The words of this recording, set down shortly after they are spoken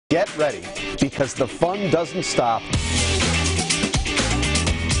Get ready, because the fun doesn't stop.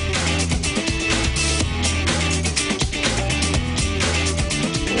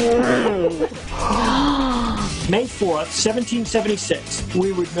 May 4th, 1776,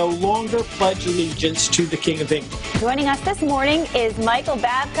 we would no longer pledge allegiance to the King of England. Joining us this morning is Michael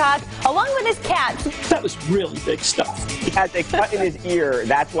Babcock, along with his cat. That was really big stuff. He has a cut in his ear.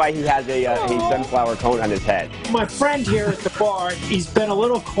 That's why he has a sunflower cone on his head. My friend here at the bar, he's been a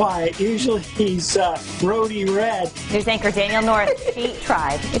little quiet. Usually he's rody red. News anchor Daniel North, she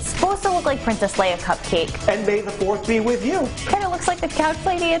tried. It's supposed to look like Princess Leia cupcake. And may the 4th be with you. Kind of looks like the couch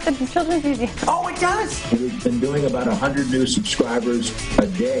lady at the Children's Museum. Oh, it does. We've been doing about 100 new subscribers a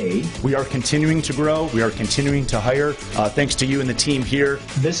day. We are continuing to grow. We are continuing to hire. Thanks to you and the team here.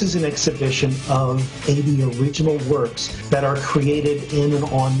 This is an exhibition of 80 original works that are created in and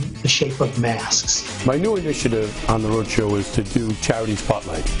on the shape of masks. My new initiative on the Rhode Show is to do charity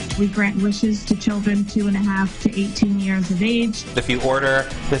spotlight. We grant wishes to children 2.5 to 18 years of age. If you order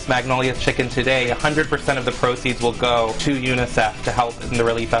this Magnolia chicken today, 100% of the proceeds will go to UNICEF to help in the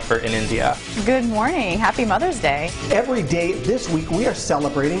relief effort in India. Good morning. Happy Mother's Day. Every day this week we are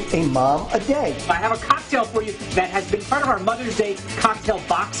celebrating a mom a day. I have a cocktail for you that has been part of our Mother's Day cocktail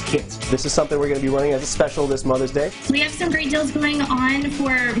box kit. This is something we're going to be running as a special this Mother's Day. We have some great deals going on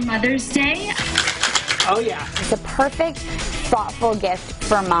for Mother's Day. Oh, yeah. It's a perfect, thoughtful gift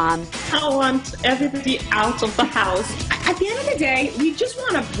for Mom. I want everybody out of the house. At the end of the day, we just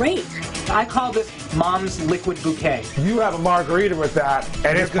want a break. I call this Mom's Liquid Bouquet. You have a margarita with that,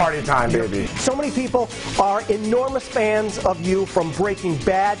 and it's party time, baby. So many people are enormous fans of you, from Breaking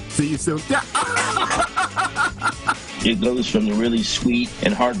Bad. See you soon. It goes from the really sweet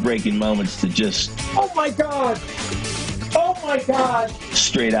and heartbreaking moments to just, Oh, my God. Oh, my God.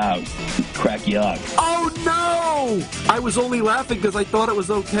 straight out crack you up. Oh no! I was only laughing because I thought it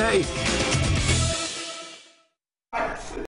was okay.